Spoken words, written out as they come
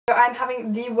I'm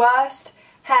having the worst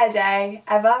hair day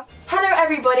ever. Hello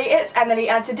everybody, it's Emily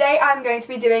and today I'm going to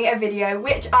be doing a video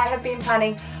which I have been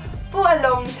planning for a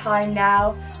long time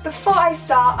now. Before I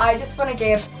start, I just want to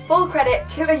give full credit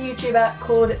to a YouTuber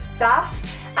called Saf,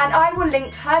 and I will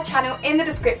link her channel in the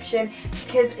description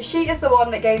because she is the one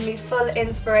that gave me full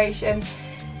inspiration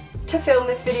to film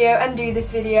this video and do this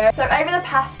video. So over the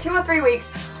past 2 or 3 weeks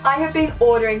I have been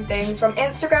ordering things from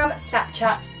Instagram,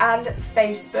 Snapchat and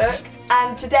Facebook,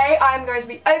 and today I'm going to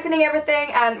be opening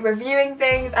everything and reviewing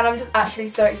things, and I'm just actually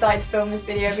so excited to film this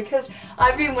video because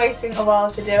I've been waiting a while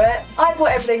to do it. I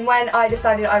bought everything when I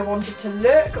decided I wanted to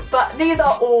look, but these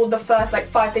are all the first like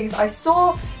 5 things I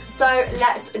saw, so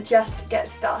let's just get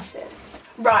started.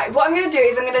 Right, what I'm going to do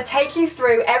is I'm going to take you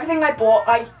through everything I bought.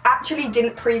 I actually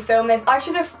didn't pre-film this. I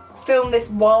should have filmed this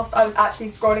whilst I was actually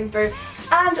scrolling through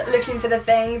and looking for the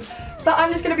things, but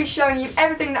I'm just going to be showing you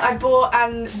everything that I bought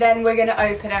and then we're going to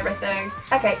open everything.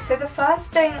 Okay, so the first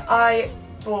thing I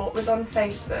bought was on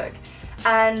Facebook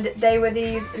and they were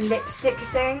these lipstick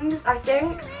things, I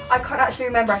think. I can't actually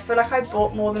remember. I feel like I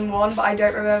bought more than one, but I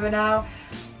don't remember now.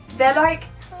 They're like,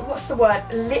 what's the word,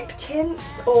 lip tints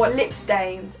or lip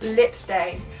stains? Lip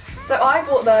stains. So I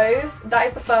bought those. That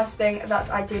is the first thing that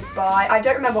I did buy. I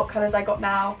don't remember what colours I got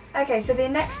now. Okay, so the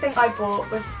next thing I bought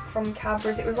was from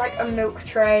Cadbury's. It was like a milk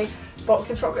tray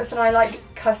box of chocolates and I like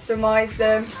customised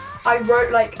them. I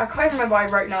wrote like, I can't even remember what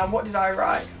I wrote now. What did I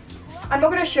write? I'm not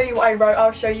going to show you what I wrote.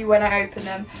 I'll show you when I open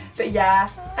them. But yeah.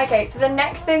 Okay, so the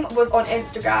next thing was on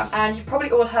Instagram, and you've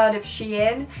probably all heard of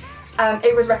Shein.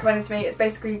 It was recommended to me. It's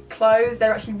basically clothes.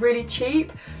 They're actually really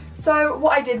cheap. So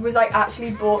what I did was I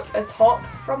actually bought a top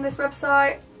from this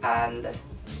website, and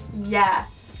yeah.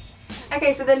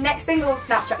 Okay, so the next thing is on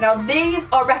Snapchat. Now these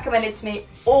are recommended to me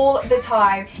all the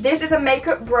time. This is a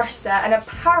makeup brush set, and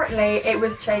apparently it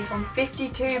was changed from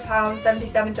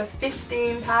 £52.77 to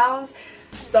 £15.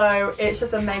 So it's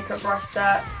just a makeup brush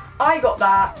set. I got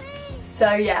that,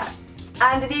 so yeah.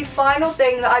 And the final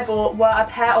thing that I bought were a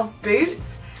pair of boots.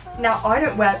 Now, I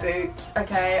don't wear boots,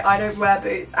 okay? I don't wear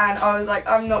boots, and I was like,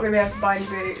 I'm not going to be able to buy any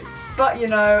boots. But, you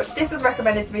know, this was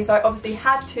recommended to me, so I obviously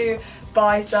had to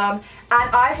buy some.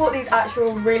 And I bought these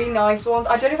actual really nice ones.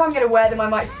 I don't know if I'm going to wear them, I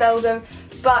might sell them.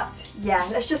 But, yeah,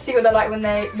 let's just see what they're like when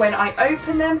I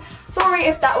open them. Sorry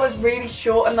if that was really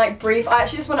short and, like, brief. I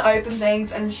actually just want to open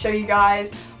things and show you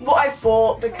guys what I've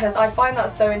bought because I find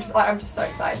that so interesting. Like, I'm just so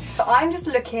excited. So I'm just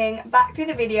looking back through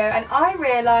the video, and I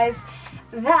realised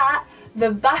that the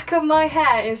back of my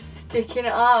hair is sticking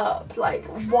up. Like,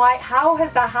 why? How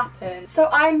has that happened? So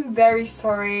I'm very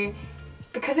sorry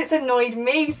because it's annoyed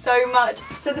me so much.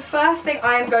 So the first thing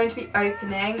I am going to be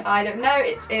opening, I don't know,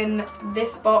 it's in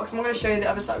this box. I'm going to show you the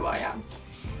other side where I am.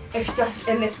 It's just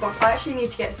in this box. I actually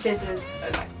need to get scissors.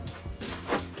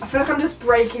 I feel like I'm just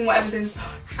breaking whatever's in.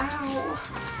 Ow.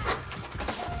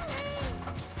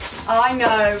 I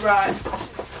know, right.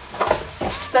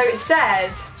 So it says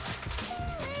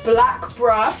black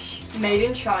brush made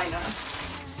in China.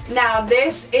 Now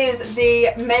this is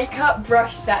the makeup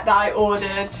brush set that I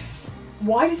ordered.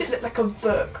 Why does it look like a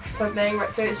book or something?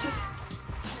 Right, so it's just,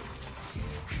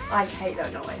 I hate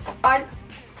that noise.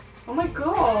 Oh my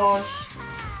gosh.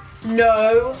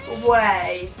 No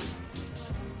way.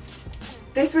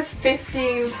 This was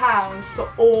 £15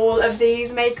 for all of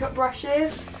these makeup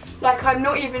brushes. Like, I'm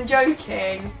not even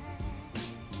joking.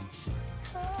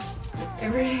 It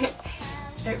really,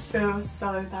 it feels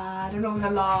so bad, I'm not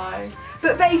gonna lie.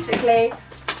 But basically,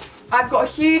 I've got a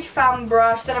huge fan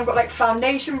brush, then I've got like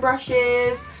foundation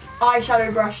brushes,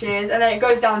 eyeshadow brushes, and then it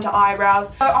goes down to eyebrows.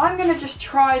 So I'm gonna just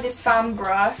try this fan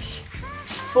brush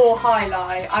for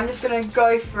highlight. I'm just gonna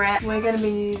go for it. We're gonna be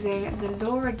using the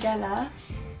Laura Geller.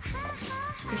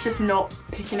 It's just not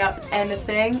picking up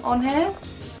anything on here.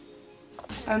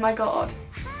 Oh my god.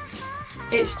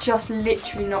 It's just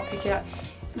literally not picking up.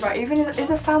 Right, is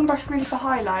a fan brush really for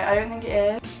highlight? I don't think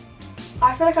it is.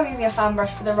 I feel like I'm using a fan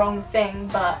brush for the wrong thing,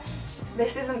 but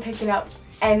this isn't picking up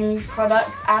any product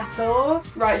at all.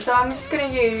 Right, so I'm just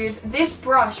going to use this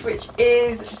brush, which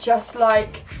is just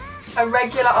like a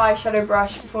regular eyeshadow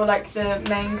brush for like the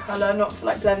main colour, not for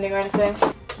like blending or anything.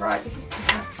 Right, this is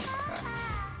picking up. Right.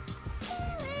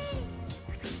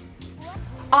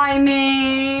 I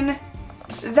mean,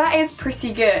 that is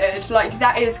pretty good. Like,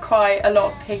 that is quite a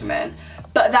lot of pigment.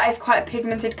 But that is quite a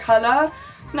pigmented colour.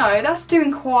 No, that's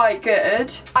doing quite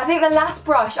good. I think the last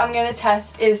brush I'm going to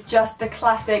test is just the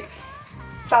classic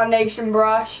foundation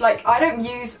brush. Like, I don't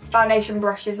use foundation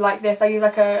brushes like this. I use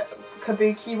like a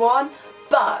kabuki one.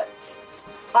 But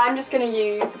I'm just going to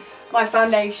use my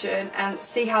foundation and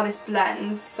see how this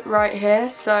blends right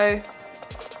here. So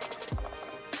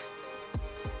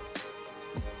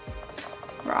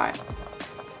Right.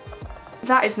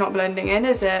 That is not blending in,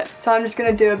 is it? So I'm just going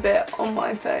to do a bit on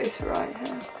my face right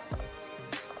here.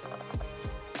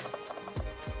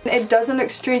 It doesn't look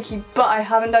streaky, but I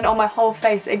haven't done it on my whole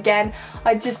face. Again,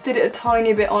 I just did it a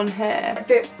tiny bit on here.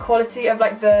 The quality of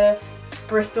like the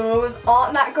bristles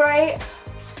aren't that great,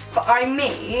 but I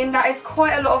mean, that is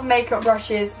quite a lot of makeup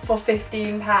brushes for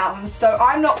 £15, so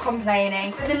I'm not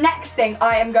complaining. So the next thing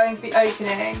I am going to be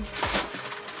opening.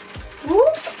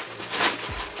 Whoop.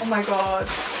 Oh my god.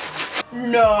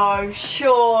 No,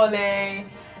 surely.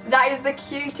 That is the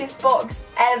cutest box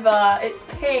ever. It's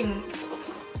pink.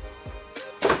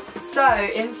 So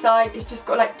inside it's just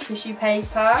got like tissue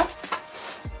paper.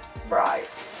 Right.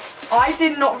 I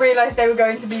did not realise they were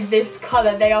going to be this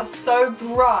colour. They are so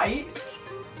bright.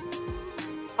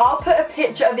 I'll put a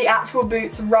picture of the actual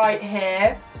boots right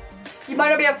here. You might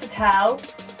not be able to tell.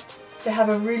 They have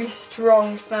a really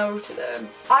strong smell to them.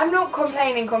 I'm not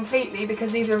complaining completely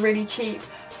because these are really cheap,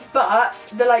 but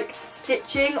the like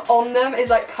stitching on them is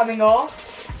like coming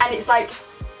off, and it's like,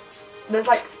 there's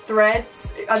like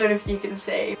threads. I don't know if you can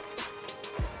see.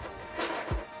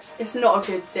 It's not a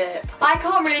good zip. I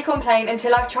can't really complain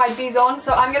until I've tried these on,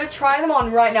 so I'm going to try them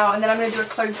on right now and then I'm going to do a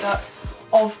close-up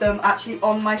of them actually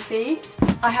on my feet.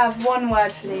 I have one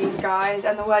word for these, guys,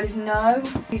 and the word is no.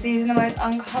 These are the most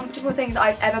uncomfortable things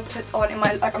I've ever put on in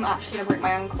my, like, I'm actually going to break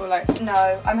my ankle, like,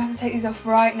 no. I'm going to have to take these off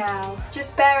right now.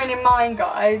 Just bearing in mind,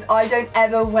 guys, I don't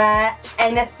ever wear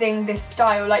anything this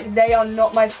style. Like, they are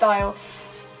not my style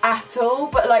at all,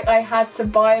 but like I had to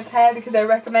buy a pair because they were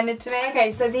recommended to me.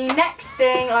 Okay, so the next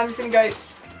thing, I'm just gonna go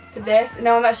for this.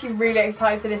 Now I'm actually really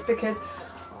excited for this because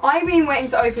I've been waiting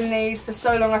to open these for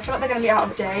so long. I feel like they're gonna be out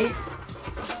of date.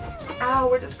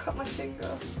 Ow, I just cut my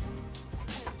finger.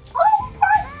 Oh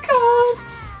my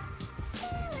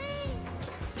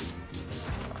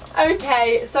god.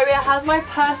 Okay, so it has my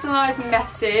personalised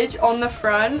message on the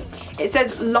front. It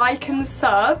says like and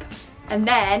sub, and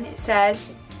then it says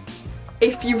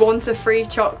if you want a free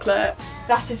chocolate.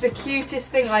 That is the cutest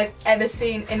thing I've ever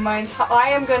seen in my entire... I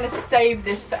am going to save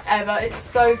this forever. It's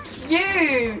so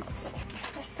cute.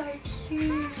 They're so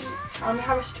cute. I'm going to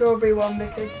have a strawberry one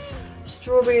because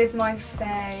strawberry is my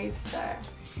fave. So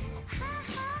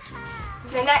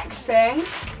the next thing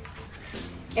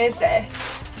is this.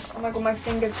 Oh my god, my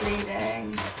finger's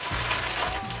bleeding.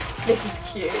 This is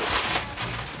cute.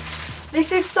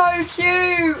 This is so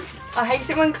cute. I hate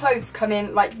it when clothes come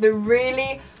in like the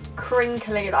really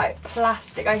crinkly like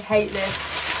plastic. I hate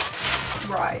this.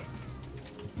 Right.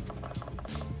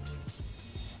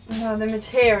 No, the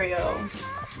material. Oh,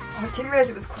 I didn't realise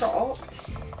it was cropped.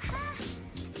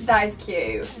 That is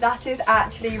cute. That is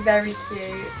actually very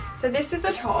cute. So this is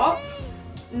the top.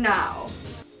 Now,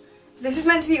 this is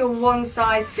meant to be a one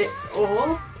size fits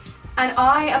all. And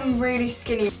I am really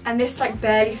skinny and this like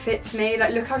barely fits me.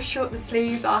 Like, look how short the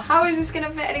sleeves are. How is this gonna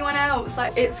fit anyone else?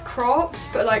 Like, it's cropped,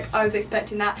 but like I was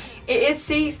expecting that. It is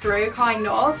see-through kind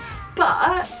of,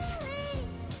 but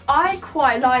I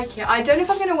quite like it. I don't know if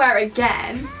I'm gonna wear it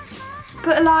again,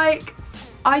 but like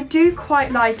I do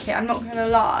quite like it, I'm not gonna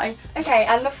lie. Okay,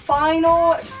 and the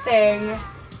final thing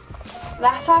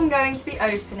that I'm going to be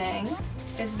opening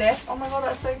is this. Oh my god,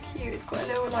 that's so cute. It's got a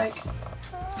little like stick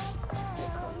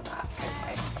on that.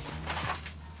 Okay.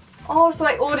 Oh, so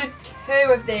I ordered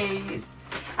 2 of these.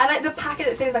 And like the packet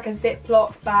that says like a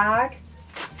Ziploc bag.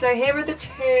 So here are the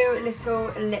 2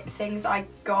 little lip things I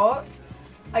got.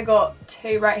 I got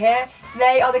 2 right here.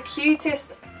 They are the cutest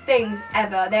things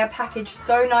ever. They are packaged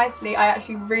so nicely. I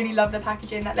actually really love the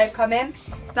packaging that they've come in.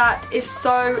 That is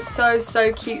so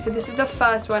cute. So this is the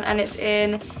first one and it's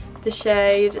in the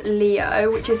shade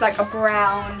Leo, which is like a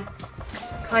brown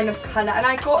kind of colour. And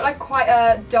I got like quite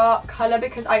a dark colour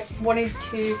because I wanted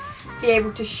to be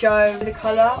able to show the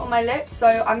colour on my lips. So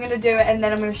I'm going to do it and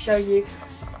then I'm going to show you.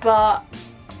 But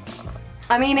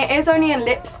I mean, it is only a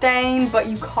lip stain, but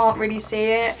you can't really see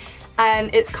it.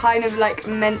 And it's kind of like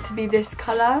meant to be this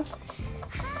colour.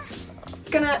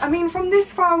 I mean, from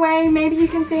this far away, maybe you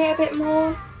can see it a bit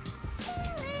more.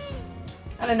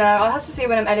 I don't know, I'll have to see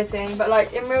when I'm editing, but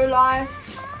like in real life,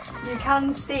 you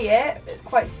can see it. It's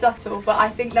quite subtle, but I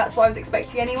think that's what I was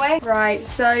expecting anyway. Right,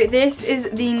 so this is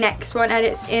the next one and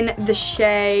it's in the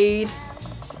shade,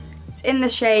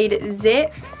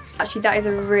 Zip. Actually, that is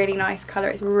a really nice colour.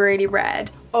 It's really red.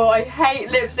 Oh, I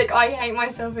hate lipstick. I hate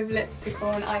myself with lipstick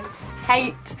on. I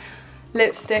hate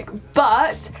lipstick.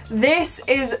 But this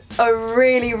is a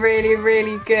really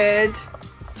good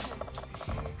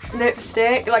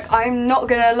lipstick. Like, I'm not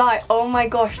gonna lie. Oh my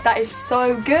gosh, that is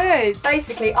so good.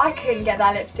 Basically, I couldn't get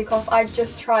that lipstick off. I've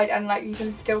just tried and like you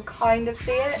can still kind of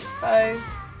see it. So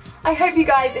I hope you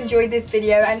guys enjoyed this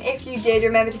video, and if you did,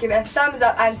 remember to give it a thumbs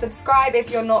up and subscribe if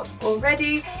you're not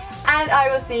already, and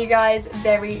I will see you guys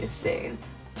very soon.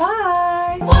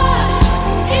 Bye!